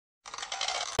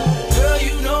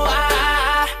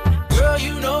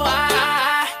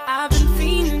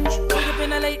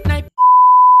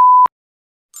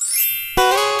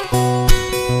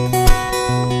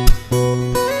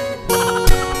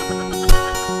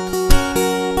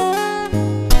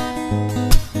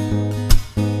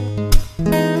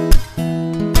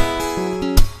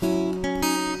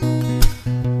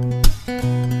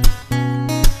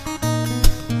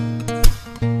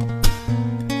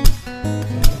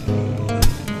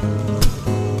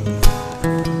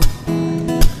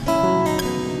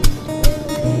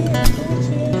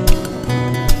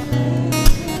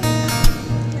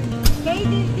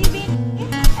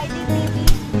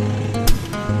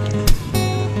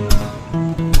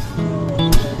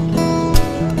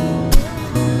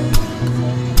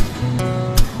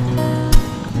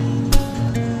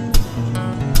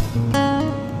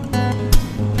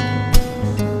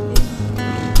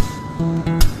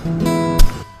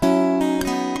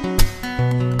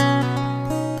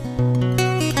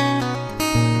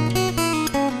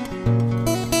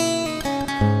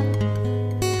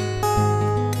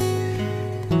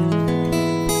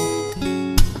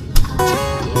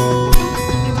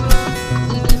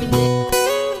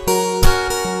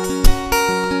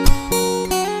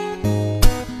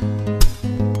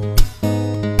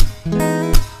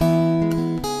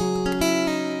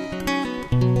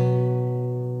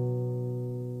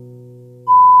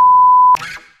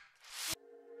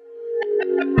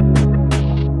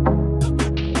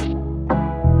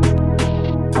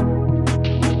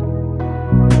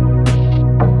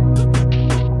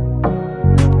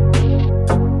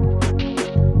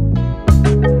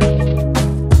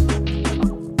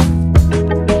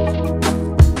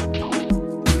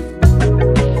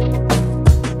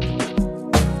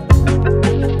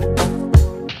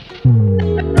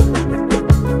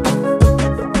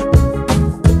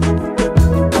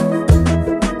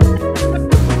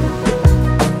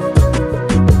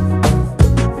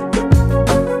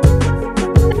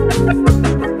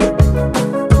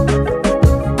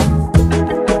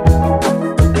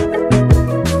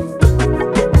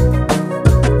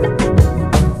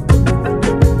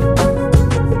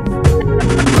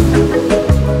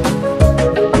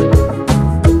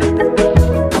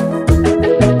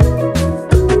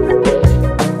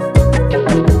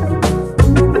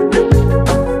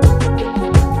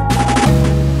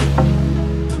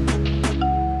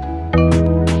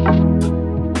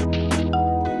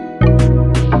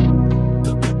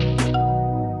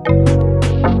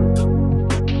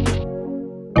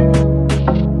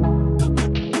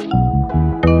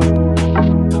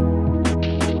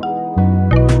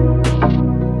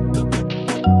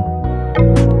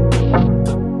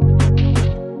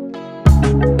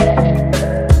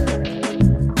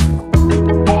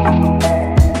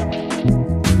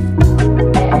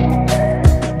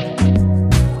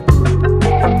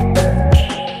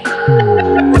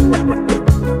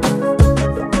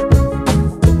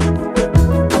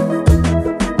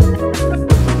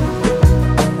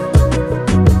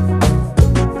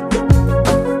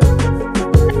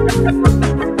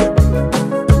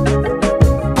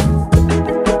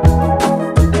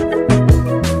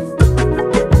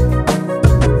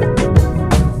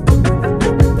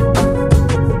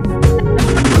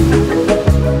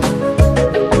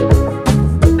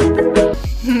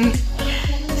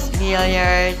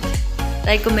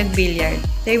Try ko mag-billiard.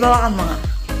 Try bawa ka mga.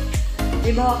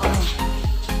 Try bawa ka mga.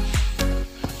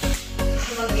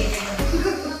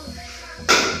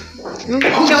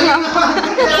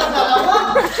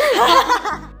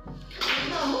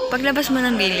 Paglabas mo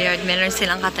ng billiard, meron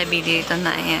silang katabi dito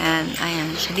na ayan.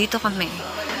 Ayan siya. Dito kami.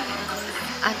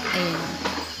 At ayan.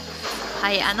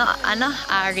 Hi, ano?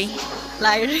 Ari?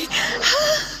 Larry?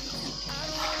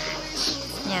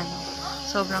 Yan.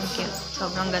 Sobrang cute.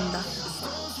 Sobrang ganda.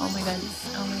 Oh my God.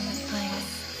 Oh my God. Oh my God.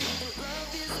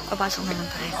 Papasok na lang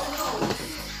tayo.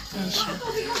 Yan siya.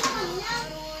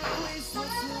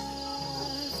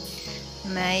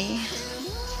 May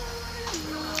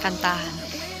kantahan.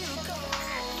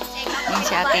 Yan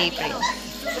si Ate April.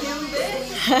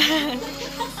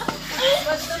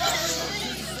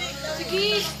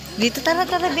 Dito, tara,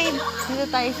 babe. Dito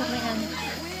tayo sa mayan.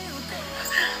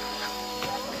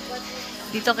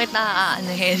 Dito kita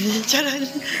aanahin. Charan.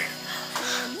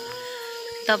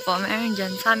 Ito po, meron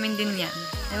dyan. Sa amin din yan.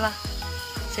 Diba?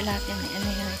 Sa lahat yan. Ano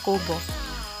yan? Kubo.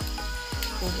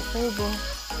 Kubo.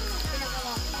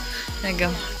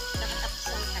 Nagawa.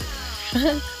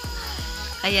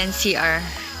 Ayan, CR.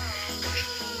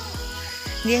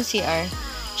 Hindi yan CR.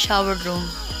 Shower room.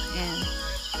 Ayan.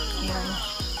 Ayan.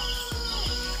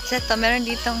 So, ito, meron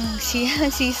ditong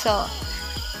siso.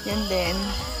 Yan din.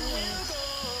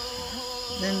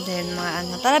 Yan din, mga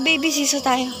ano. Tara, baby, siso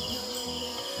tayo.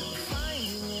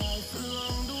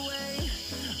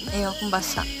 Ayokong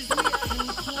basa.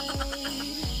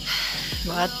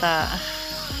 Bata.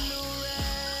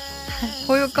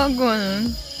 Huwag kang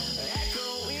ganun.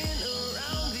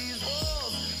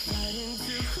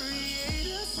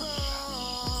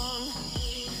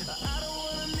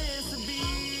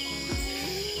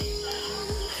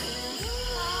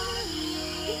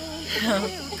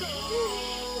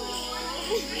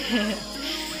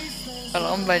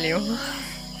 Parang baliw.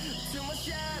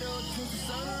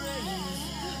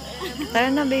 Tara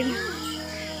na, baby.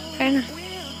 Tara na.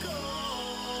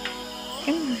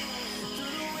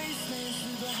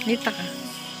 Dito ka.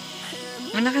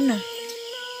 Mana ka na?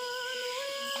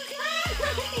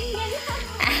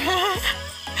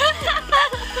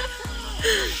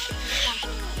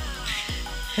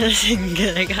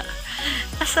 Single ka.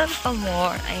 Asar pa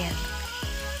more. Ayan.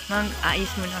 Mag-ayos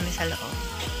muna kami sa loob.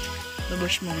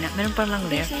 Lubush muna. Meron pa lang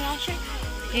ref.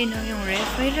 Ayun o, yung ref.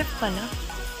 May ref pala.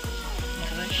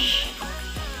 Gosh.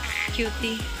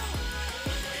 Cutie.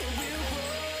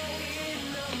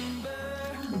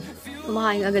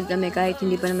 Kumakain agad kami kahit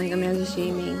hindi pa naman kami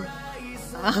nag-swimming.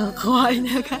 Kuhain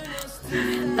agad.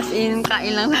 As in,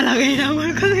 kain lang talaga yung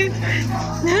naman ko rin.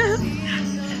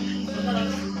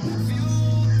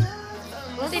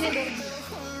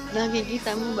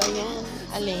 Nakikita mo ba yan?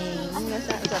 Alin?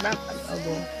 Nasa sarap at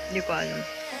abo. Hindi ko alam.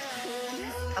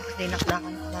 Tapos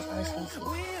dinakdakan ko lahat ng sisi.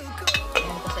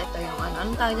 Ayan, tapos ito yung ano.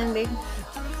 Anong tawag dyan, babe?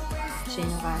 Siya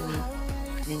yung Kylie.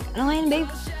 Ano nga yun,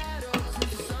 babe?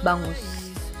 Bangus.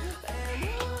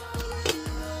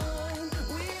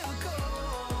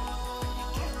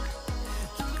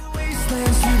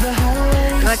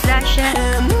 What's siya?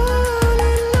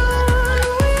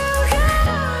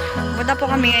 Punta po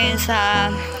kami ngayon sa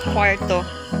kwarto.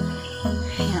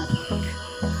 Ayan.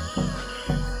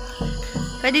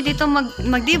 Pwede dito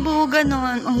magdibo,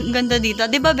 gano'n. Ang ganda dito.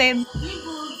 Diba, babe?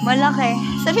 Malaki.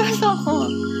 Seryoso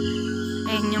ako.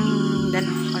 Ayan yung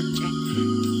dalawang kotse.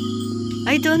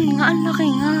 Ay, doon nga. Ang laki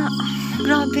nga.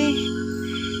 Grabe.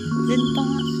 Doon pa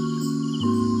nga.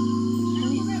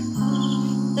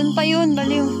 Doon pa yun.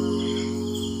 Baliw.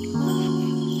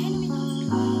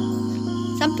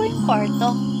 Saan po yung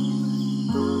kwarto?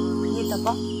 Dito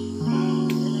po?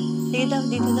 Dito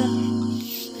daw.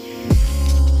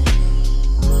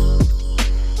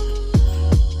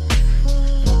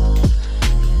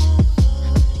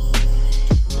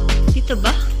 Dito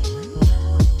ba?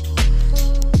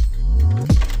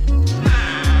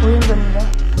 Uy, ang ganda.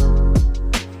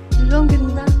 Ang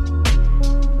ganda.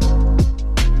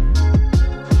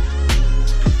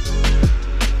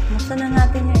 Buksan na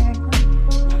natin yung aircon.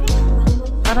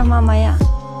 Para mamaya.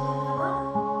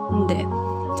 Hindi.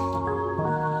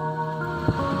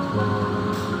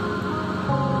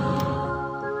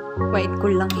 White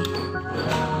cool lang eh.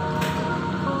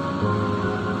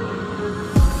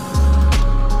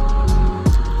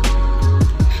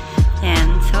 Ayan.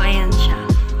 So, ayan siya.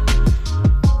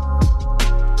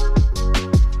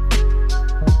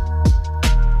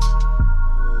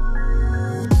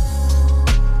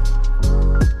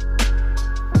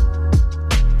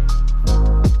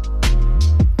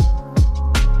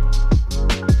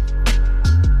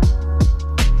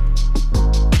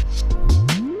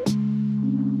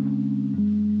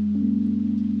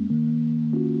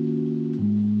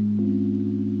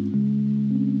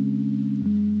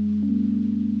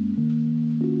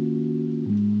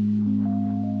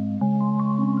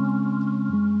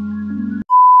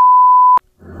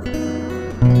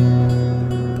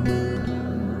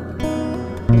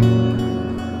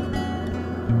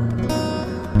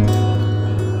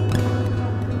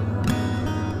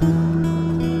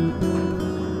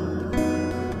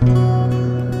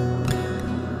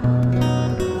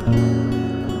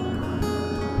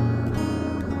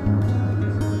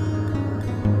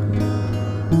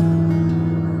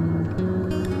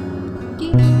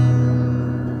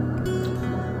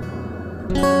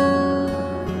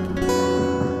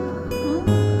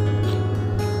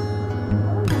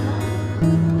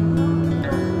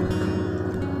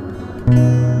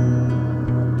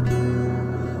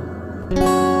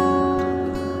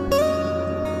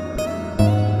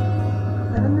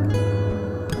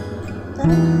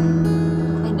 Tara.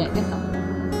 Ay, hindi. Ganito.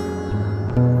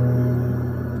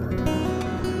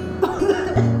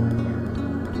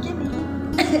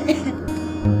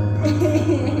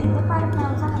 Parang na,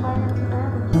 saan ba natin na?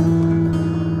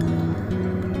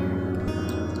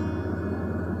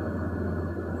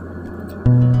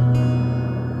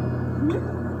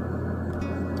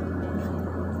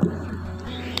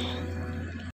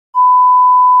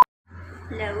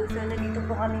 Hello, so nandito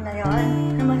po kami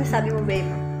ngayon. Ano masasabi mo, babe?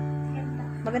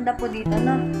 Maganda po dito,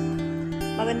 no?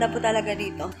 Maganda po talaga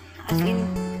dito. As in,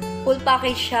 full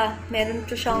package siya. Meron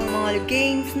po siyang mga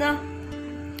games na.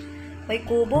 May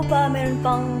kubo pa, meron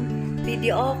pang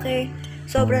video okay.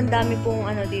 Sobrang dami pong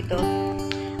ano dito.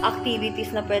 Activities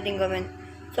na pwedeng gawin.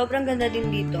 Sobrang ganda din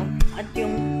dito. At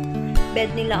yung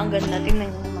bed nila ang ganda. Tingnan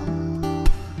nyo naman.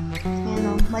 Ayan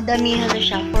o, madamihan na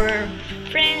siya for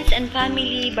friends and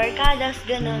family, barkadas,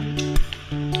 gano'n.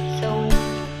 So,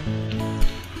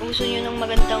 kung gusto nyo ng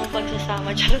magandang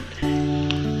pagsasama, charot.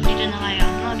 Dito na kayo.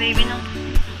 Mga baby na.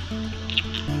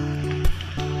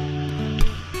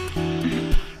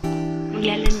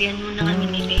 Maglalandian muna kami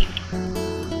ni babe.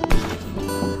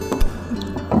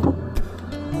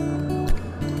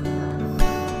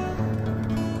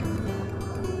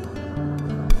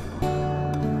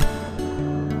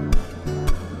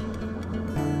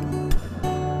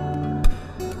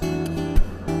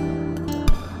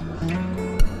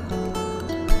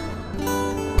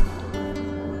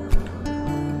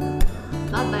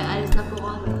 Bye, alis na po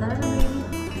kami. Tara na, baby.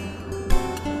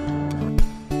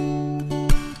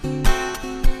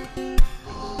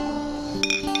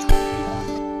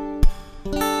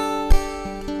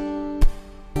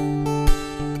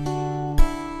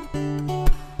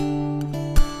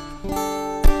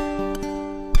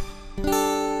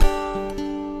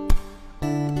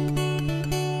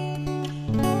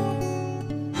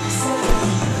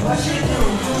 Wash it